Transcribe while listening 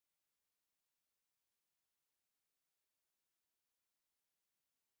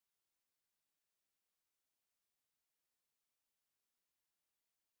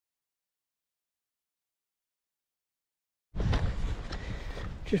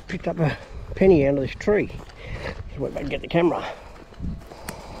Just picked up a penny out of this tree. Just went back and get the camera.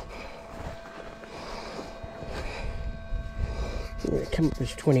 Yeah, come up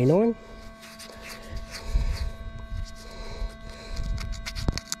as 29.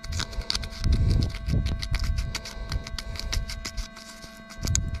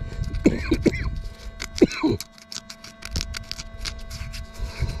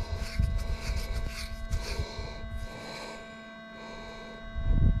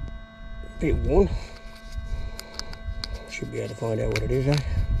 Bit worn. Should be able to find out what it is, eh?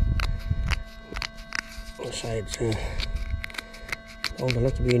 I'll say it's old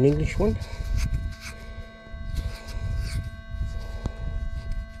enough to be an English one.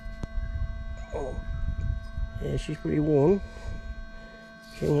 Oh, yeah, she's pretty worn.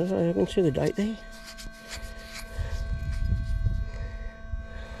 I can see the date there.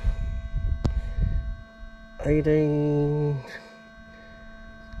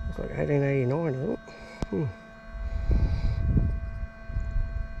 I've got 1889, I think.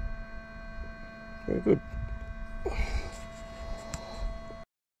 Very good.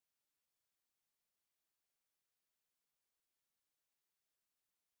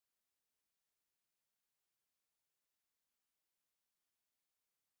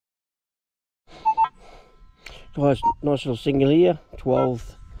 Nice little single here,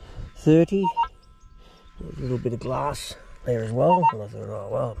 1230. A little bit of glass there as well. And I thought, oh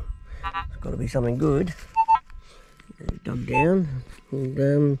well, it's got to be something good. Dug down,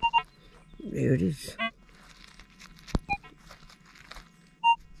 and there it is.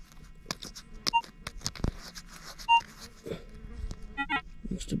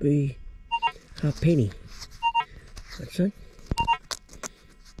 Looks to be a penny, I'd say.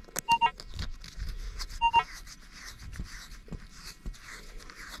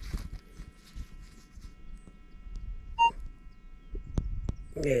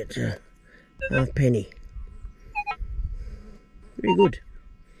 Yeah, it's a half penny. Very good.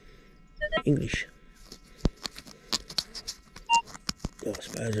 English. Oh, I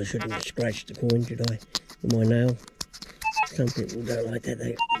suppose I shouldn't have scratched the coin, should I? With my nail. Some people don't like that.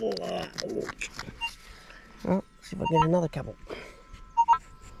 They. Oh, see if I get another couple.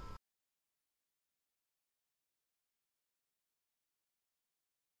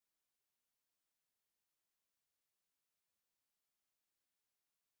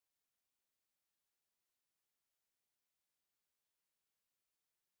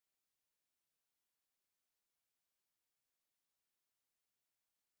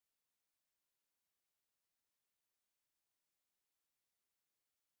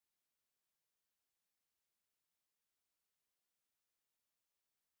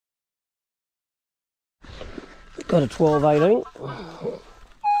 Got a 1218.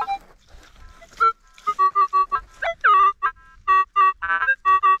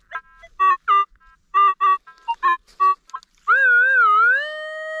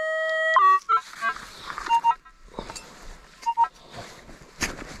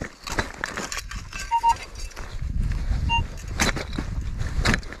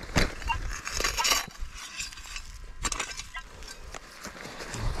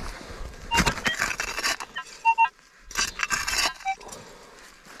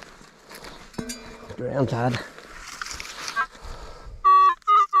 Ground hard.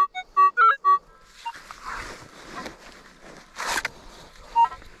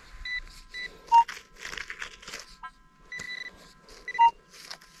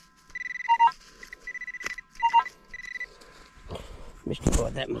 Missed it by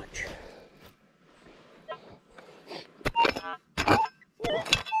that much.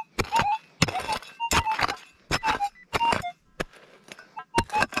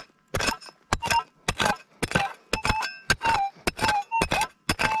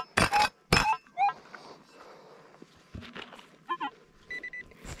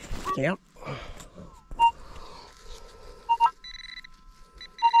 Yep.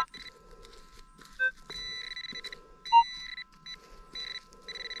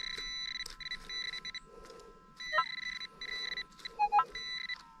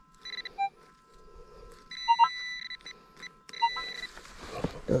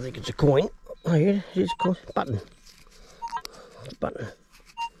 I think it's a coin. Oh yeah, it is a coin. Button. It's a button.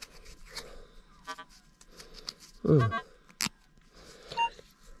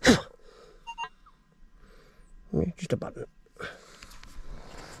 Yeah, just a button.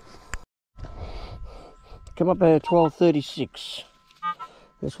 Come up at 1236.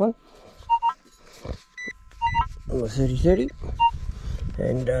 This one. On the 3030.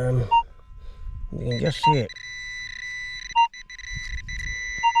 And you can just see it.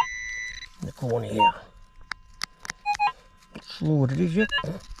 In the corner here. It's sure what it is yet.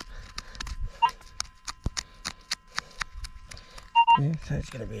 Yeah, so it's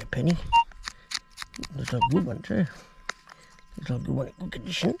going to be a penny. Looks like a good one too. Looks like a good one in good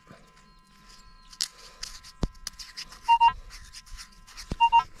condition.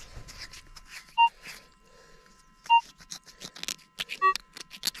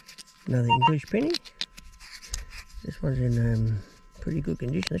 Another English penny. This one's in pretty good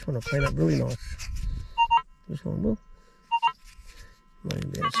condition. This one will clean up really nice. This one will. Might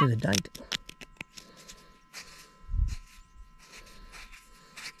even be able to see the date.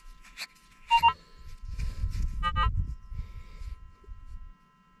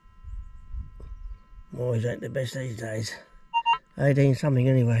 Always ain't the best these days. 18 something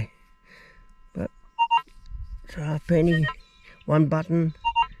anyway. But it's a half penny, one button,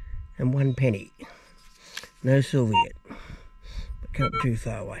 and 1 penny. No silver yet. But can't be too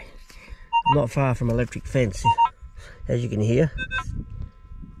far away. I'm not far from electric fence, as you can hear.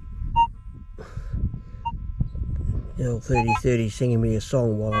 The old 3030 singing me a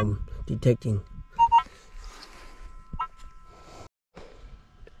song while I'm detecting.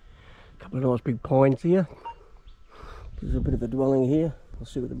 Couple of nice big pines here. There's a bit of a dwelling here. I'll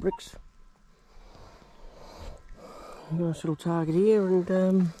see with the bricks. Nice little target here,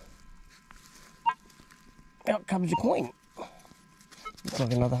 and out comes a coin. Looks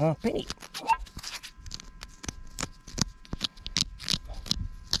like another half penny.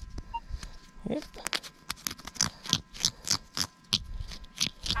 Yep.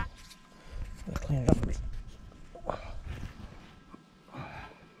 I'll clean it up a bit.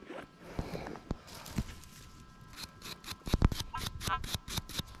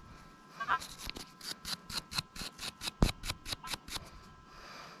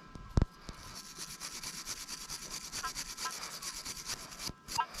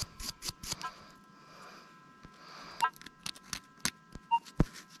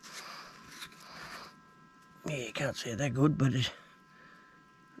 Yeah, you can't see it that good, but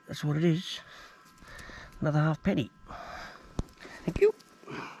that's what it is. Another half penny. Thank you.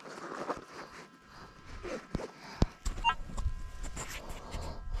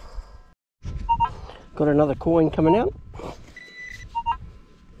 Got another coin coming out.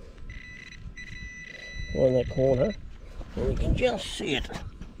 In that corner, and you can just see it.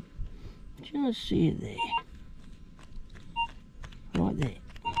 Just see it there. Right there.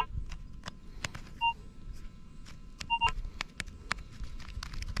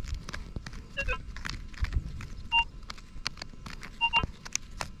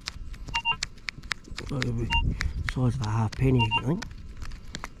 So it'll be the size of a half penny, I think.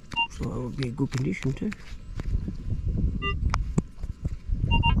 So it would be a good condition too.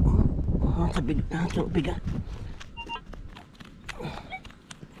 Oh, that's a little bigger.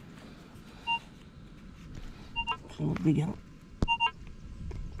 It's a little bigger.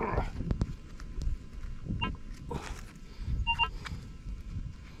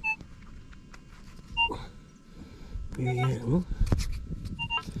 Yeah.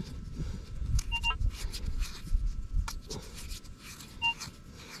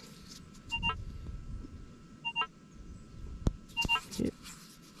 Yep.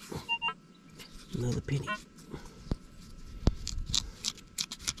 Another penny.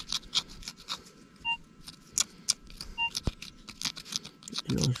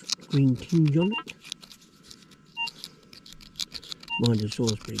 A nice green tinge on it. Mind the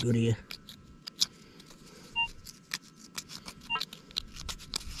soil's pretty good here.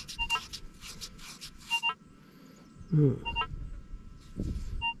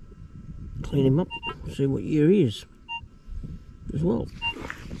 Clean him up, see what year he is as well.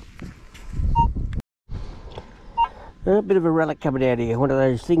 A bit of a relic coming out here, one of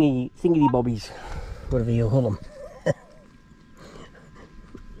those thingy bobbies, whatever you call them.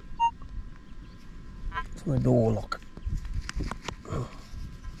 It's my door lock.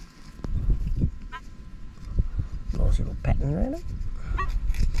 Nice little pattern around it.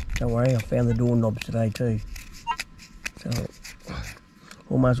 Don't worry, I found the doorknobs today too. So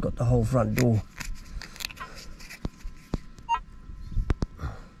almost got the whole front door.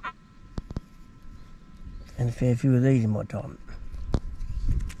 And a fair few of these in my time.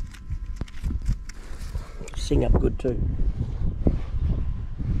 Sing up good too.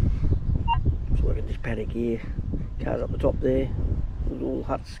 So look at this paddock here. Cars up the top there. There's all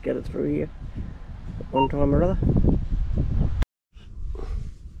huts scattered through here at one time or other.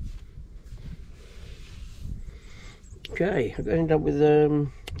 Okay, I've ended up with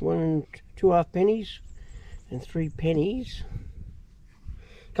 1 2 half pennies and 3 pennies.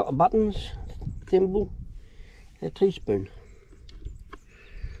 A couple of buttons, thimble, and a teaspoon.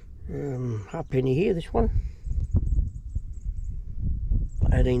 Half penny here, this one.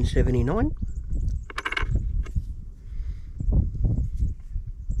 1879.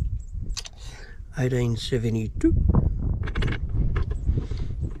 1872.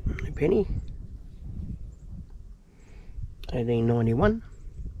 A penny. 1891.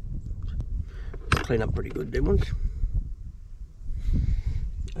 Clean up pretty good, them ones.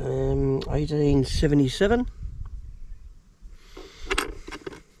 1877.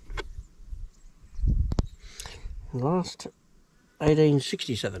 And last,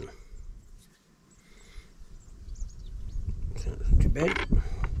 1867. So that's not too bad.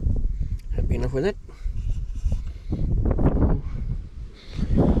 Happy enough with it.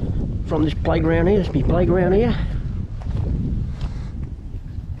 From this playground here, this is my playground here.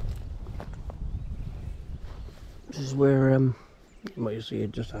 This is where you might see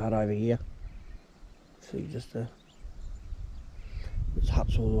just a hut over here. See just there's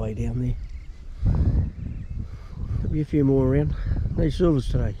huts all the way down there. There'll be a few more around. No silvers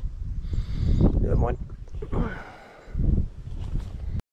today. Never mind.